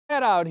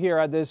bad out here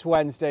on this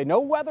Wednesday.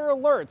 No weather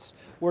alerts.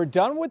 We're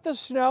done with the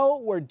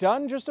snow. We're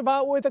done just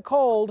about with the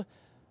cold.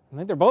 I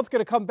think they're both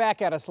going to come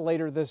back at us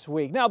later this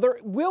week. Now, there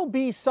will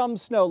be some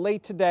snow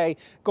late today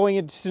going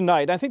into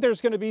tonight. I think there's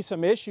going to be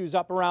some issues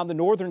up around the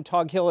northern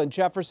Tug Hill in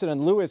Jefferson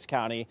and Lewis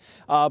County,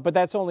 but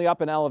that's only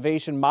up in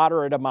elevation,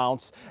 moderate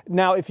amounts.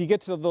 Now, if you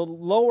get to the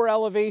lower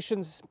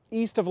elevations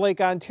east of Lake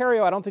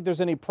Ontario, I don't think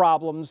there's any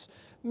problems.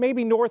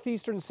 Maybe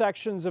northeastern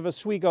sections of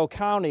Oswego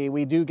County,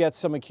 we do get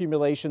some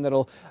accumulation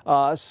that'll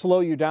slow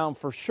you down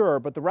for sure.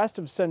 But the rest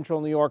of central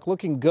New York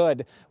looking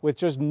good with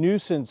just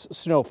nuisance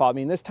snowfall. I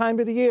mean, this time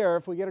of the year,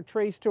 if we get a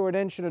trace to an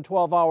inch in a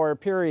 12-hour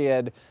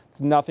period,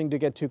 it's nothing to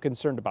get too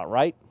concerned about,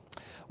 right?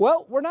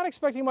 Well, we're not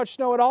expecting much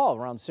snow at all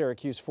around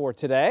Syracuse for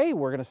today.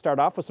 We're going to start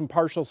off with some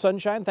partial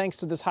sunshine thanks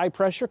to this high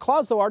pressure.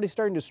 Clouds, though, already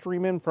starting to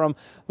stream in from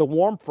the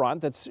warm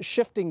front that's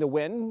shifting the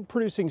wind,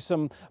 producing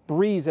some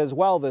breeze as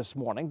well this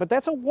morning. But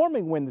that's a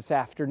warming wind this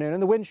afternoon,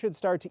 and the wind should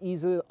start to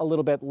ease a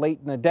little bit late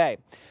in the day.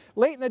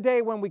 Late in the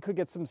day when we could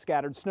get some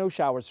scattered snow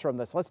showers from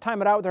this. Let's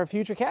time it out with our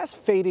futurecast.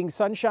 Fading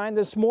sunshine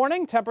this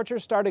morning.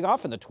 Temperatures starting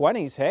off in the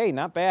 20s. Hey,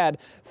 not bad.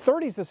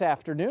 30s this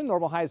afternoon.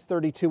 Normal high is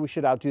 32. We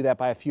should outdo that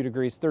by a few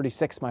degrees.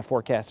 36 my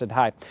forecasted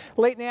high.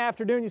 Late in the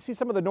afternoon, you see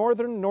some of the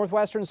northern and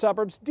northwestern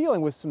suburbs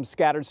dealing with some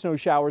scattered snow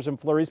showers and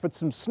flurries, but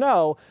some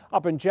snow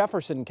up in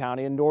Jefferson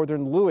County and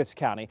northern Lewis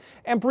County.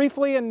 And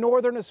briefly in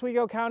northern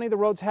Oswego County, the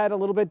roads head a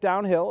little bit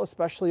downhill,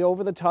 especially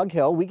over the Tug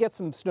Hill. We get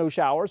some snow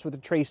showers with a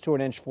trace to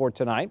an inch for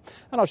tonight.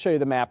 And I'll show you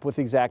the map with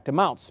exact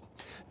amounts.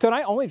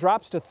 Tonight only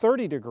drops to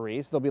 30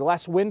 degrees. There'll be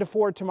less wind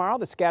for tomorrow.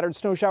 The scattered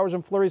snow showers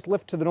and flurries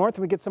lift to the north,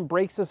 and we get some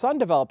breaks of sun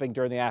developing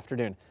during the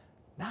afternoon.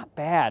 Not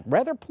bad.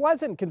 Rather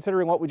pleasant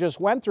considering what we just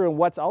went through and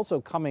what's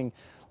also coming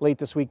late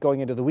this week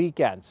going into the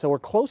weekend. So we're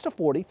close to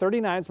 40.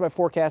 39 is my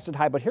forecasted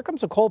high, but here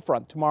comes a cold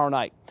front tomorrow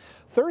night.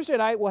 Thursday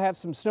night, we'll have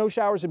some snow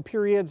showers and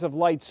periods of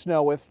light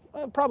snow with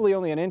probably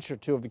only an inch or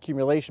two of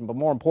accumulation, but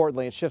more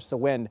importantly, it shifts the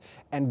wind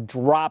and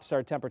drops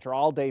our temperature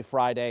all day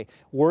Friday.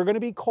 We're going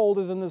to be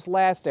colder than this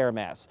last air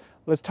mass.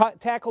 Let's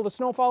tackle the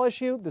snowfall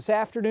issue this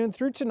afternoon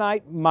through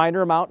tonight.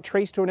 Minor amount,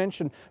 trace to an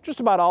inch in just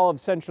about all of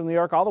central New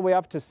York, all the way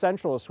up to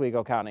central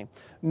Oswego County.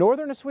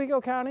 Northern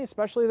Oswego County,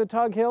 especially the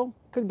Tug Hill,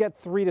 could get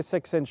 3 to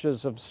 6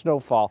 inches of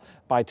snowfall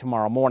by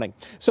tomorrow morning.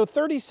 So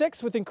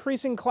 36 with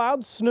increasing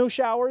clouds, snow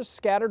showers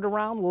scattered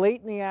around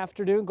late in the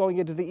afternoon, going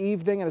into the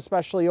evening and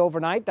especially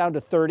overnight, down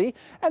to 30.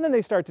 And then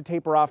they start to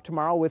taper off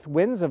tomorrow with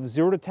winds of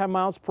 0 to 10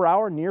 miles per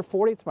hour, near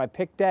 40. It's my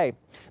pick day.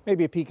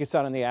 Maybe a peak of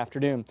sun in the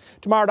afternoon.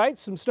 Tomorrow night,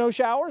 some snow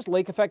showers,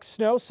 lake effect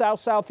snow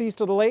south-southeast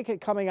of the lake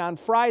coming on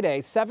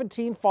Friday.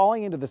 17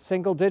 falling into the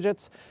single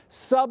digits,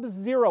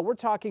 sub-zero. We're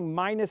talking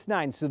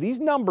 -9. So these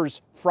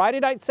numbers, Friday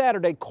night,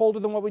 Saturday, colder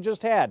than what we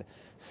just had.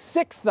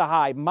 6 the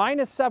high,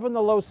 -7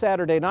 the low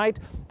Saturday night.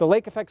 The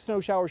lake effect snow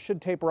showers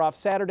should taper off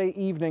Saturday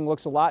evening.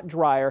 Looks a lot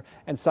drier,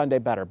 and Sunday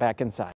better. Back inside.